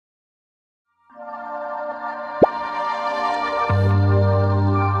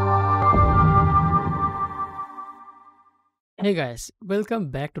Hey guys,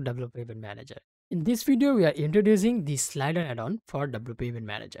 welcome back to WP Event Manager. In this video, we are introducing the slider add-on for WP Event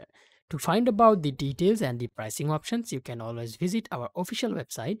Manager. To find about the details and the pricing options, you can always visit our official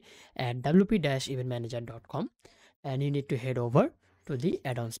website at wp-eventmanager.com and you need to head over to the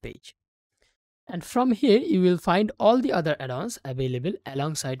add-ons page. And from here, you will find all the other add-ons available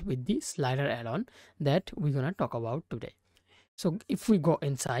alongside with the slider add-on that we're going to talk about today. So if we go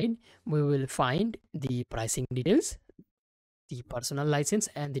inside, we will find the pricing details, the personal license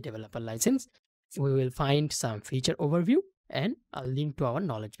and the developer license. We will find some feature overview and a link to our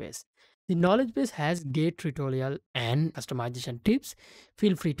knowledge base. The knowledge base has great tutorial and customization tips.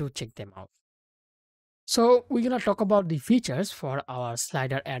 Feel free to check them out. So we're going to talk about the features for our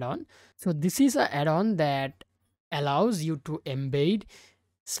slider add-on. So this is an add-on that allows you to embed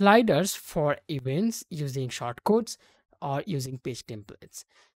sliders for events using shortcodes or using page templates.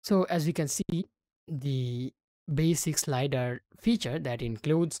 So as we can see, the basic slider feature that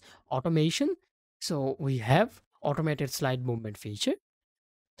includes automation. So we have automated slide movement feature.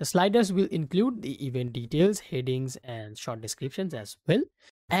 The sliders will include the event details, headings, and short descriptions as well.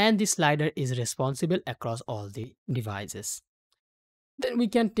 And the slider is responsible across all the devices. Then we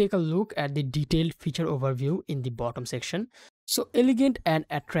can take a look at the detailed feature overview in the bottom section. So elegant and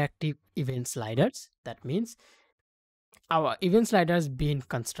attractive event sliders. That means our event sliders being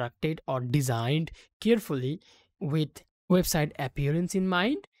constructed or designed carefully with website appearance in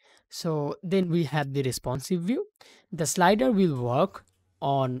mind. So then we have the responsive view. The slider will work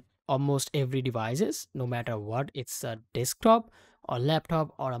on almost every devices, no matter what, it's a desktop or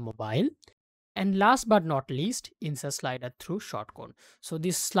laptop or a mobile. And last but not least, insert slider through shortcode. So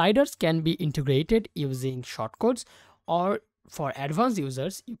these sliders can be integrated using shortcodes, or for advanced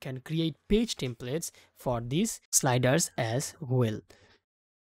users, you can create page templates for these sliders as well.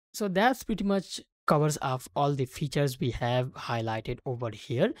 So that's pretty much covers up all the features we have highlighted over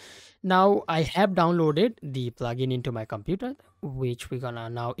here. Now I have downloaded the plugin into my computer, which we're gonna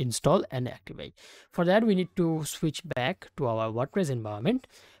now install and activate. For that, we need to switch back to our WordPress environment.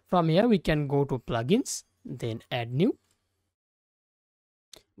 From here, we can go to plugins, then add new.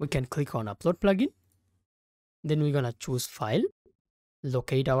 We can click on upload plugin. Then we're gonna choose file,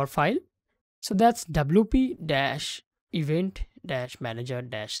 locate our file. So that's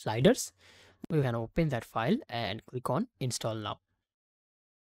wp-event-manager-sliders. We can open that file and click on install now.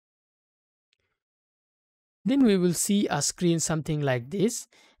 Then we will see a screen something like this.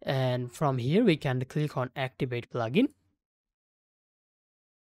 And from here, we can click on activate plugin,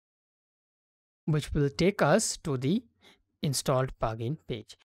 which will take us to the installed plugin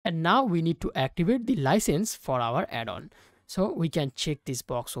page. And now we need to activate the license for our add-on. So we can check this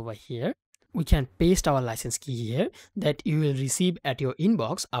box over here. We can paste our license key here that you will receive at your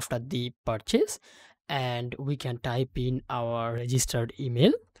inbox after the purchase. And we can type in our registered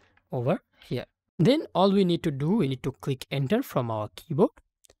email over here. Then all we need to do, we need to click enter from our keyboard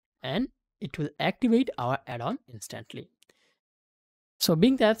and it will activate our add-on instantly. So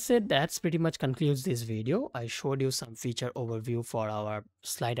being that said, that's pretty much concludes this video. I showed you some feature overview for our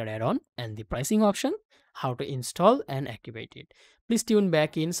slider add-on and the pricing option, how to install and activate it. Please tune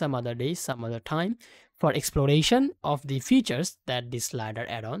back in some other day, some other time for exploration of the features that the slider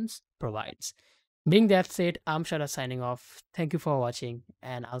add-ons provides. Being that said, I'm Shara signing off. Thank you for watching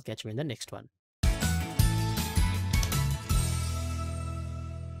and I'll catch you in the next one.